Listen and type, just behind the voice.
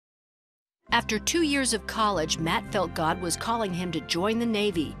After 2 years of college, Matt felt God was calling him to join the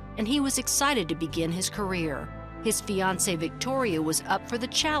Navy, and he was excited to begin his career. His fiancée Victoria was up for the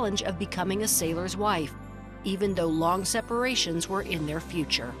challenge of becoming a sailor's wife, even though long separations were in their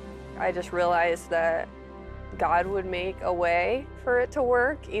future. I just realized that God would make a way for it to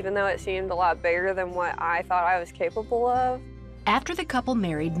work, even though it seemed a lot bigger than what I thought I was capable of. After the couple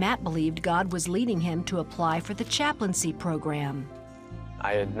married, Matt believed God was leading him to apply for the chaplaincy program.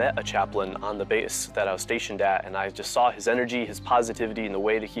 I had met a chaplain on the base that I was stationed at, and I just saw his energy, his positivity, and the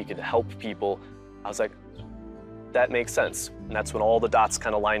way that he could help people. I was like, that makes sense. And that's when all the dots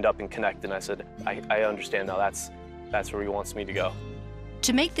kind of lined up and connected, and I said, I understand now, that's where he wants me to go.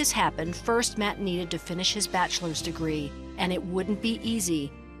 To make this happen, first Matt needed to finish his bachelor's degree, and it wouldn't be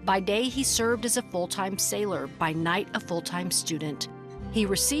easy. By day, he served as a full-time sailor, by night, a full-time student. He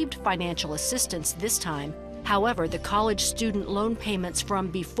received financial assistance this time. However, the college student loan payments from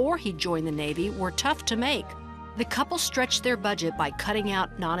before he joined the Navy were tough to make. The couple stretched their budget by cutting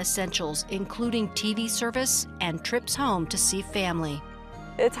out non-essentials, including TV service and trips home to see family.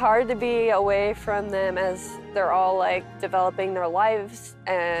 It's hard to be away from them as they're all like developing their lives,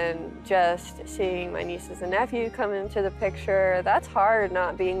 and just seeing my nieces and nephew come into the picture, that's hard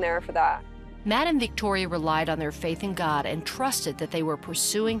not being there for that. Matt and Victoria relied on their faith in God and trusted that they were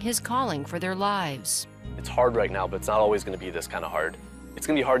pursuing His calling for their lives. It's hard right now, but it's not always going to be this kind of hard. It's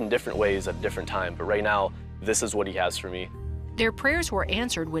going to be hard in different ways at different times, but right now, this is what He has for me. Their prayers were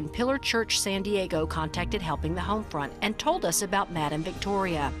answered when Pillar Church San Diego contacted Helping the Homefront and told us about Matt and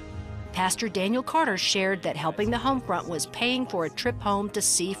Victoria. Pastor Daniel Carter shared that Helping the Homefront was paying for a trip home to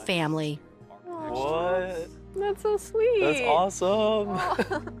see family. What? That's so sweet. That's awesome.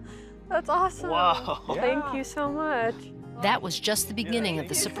 Oh, that's awesome. Wow. Thank you so much. That was just the beginning of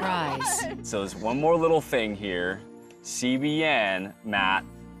the surprise. So there's one more little thing here. CBN, Matt,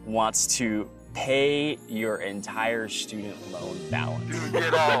 wants to pay your entire student loan balance. Dude,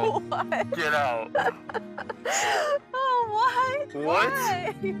 get out. What? Get out. Oh, what? What?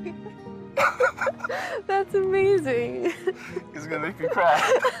 Why? That's amazing. It's gonna make me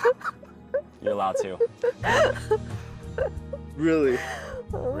cry. You're allowed to. Really?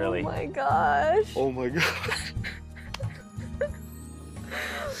 Really? Oh my gosh. Oh my gosh.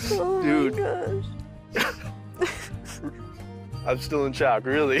 Oh Dude. my gosh. I'm still in shock,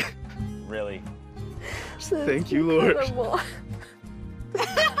 really. Really. Thank you, Lord. Incredible.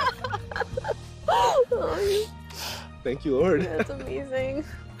 Oh, Thank you, Lord. that's amazing.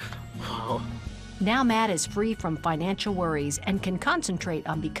 Wow. Now Matt is free from financial worries and can concentrate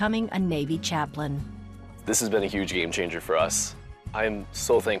on becoming a Navy chaplain. This has been a huge game changer for us. I'm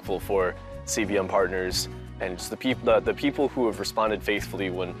so thankful for CBM partners and just the people who have responded faithfully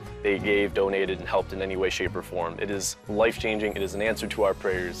when they gave, donated, and helped in any way, shape, or form. It is life-changing. It is an answer to our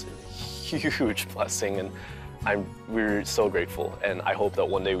prayers. Huge blessing, and we're so grateful. And I hope that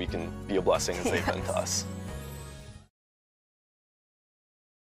one day we can be a blessing as they've been to us.